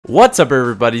What's up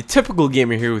everybody, Typical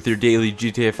Gamer here with your daily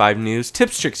GTA 5 news,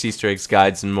 tips, tricks, Easter eggs,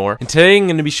 guides, and more. And today I'm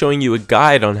going to be showing you a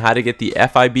guide on how to get the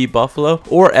FIB Buffalo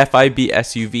or FIB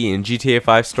SUV in GTA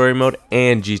 5 Story Mode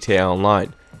and GTA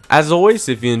Online. As always,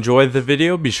 if you enjoyed the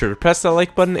video, be sure to press that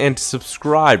like button and to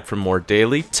subscribe for more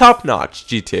daily, top-notch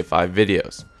GTA 5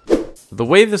 videos. The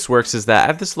way this works is that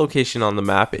at this location on the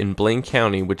map in Blaine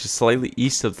County, which is slightly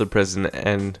east of the prison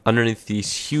and underneath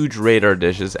these huge radar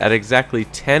dishes, at exactly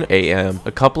 10 a.m.,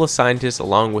 a couple of scientists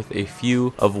along with a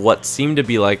few of what seem to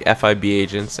be like FIB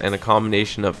agents and a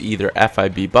combination of either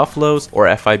FIB Buffaloes or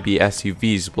FIB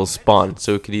SUVs will spawn.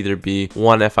 So it could either be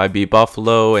one FIB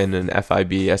Buffalo and an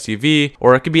FIB SUV,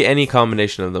 or it could be any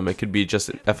combination of them. It could be just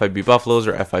FIB Buffaloes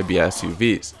or FIB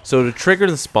SUVs. So to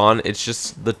trigger the spawn, it's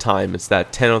just the time. It's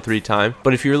that 10:03 time.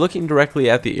 But if you're looking directly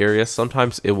at the area,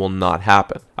 sometimes it will not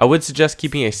happen. I would suggest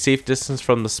keeping a safe distance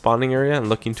from the spawning area and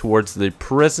looking towards the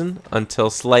prison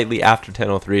until slightly after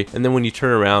 10:03, and then when you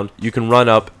turn around, you can run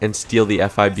up and steal the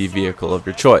FIB vehicle of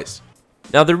your choice.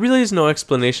 Now, there really is no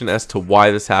explanation as to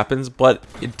why this happens, but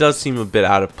it does seem a bit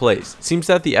out of place. It seems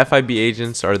that the FIB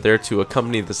agents are there to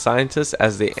accompany the scientists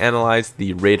as they analyze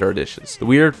the radar dishes. The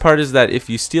weird part is that if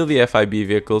you steal the FIB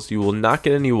vehicles, you will not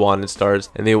get any wanted stars,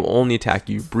 and they will only attack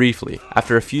you briefly.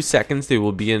 After a few seconds, they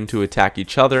will begin to attack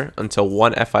each other until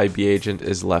one FIB agent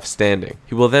is left standing.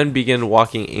 He will then begin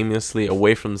walking aimlessly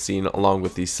away from the scene along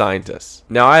with these scientists.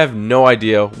 Now, I have no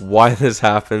idea why this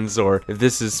happens or if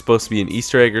this is supposed to be an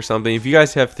Easter egg or something. If you guys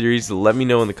have theories, let me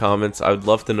know in the comments. I would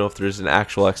love to know if there's an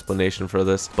actual explanation for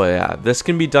this. But yeah, this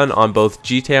can be done on both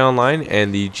GTA Online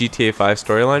and the GTA 5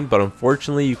 storyline, but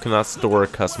unfortunately you cannot store or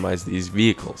customize these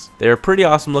vehicles. They are pretty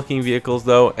awesome looking vehicles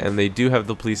though, and they do have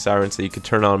the police sirens that you can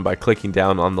turn on by clicking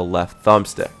down on the left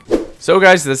thumbstick. So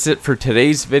guys, that's it for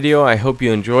today's video. I hope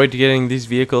you enjoyed getting these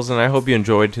vehicles, and I hope you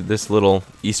enjoyed this little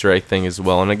Easter egg thing as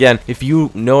well. And again, if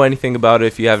you know anything about it,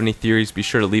 if you have any theories, be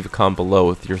sure to leave a comment below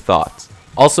with your thoughts.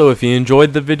 Also, if you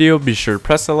enjoyed the video, be sure to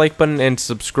press the like button and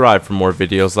subscribe for more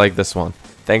videos like this one.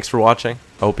 Thanks for watching.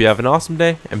 I hope you have an awesome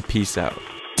day, and peace out.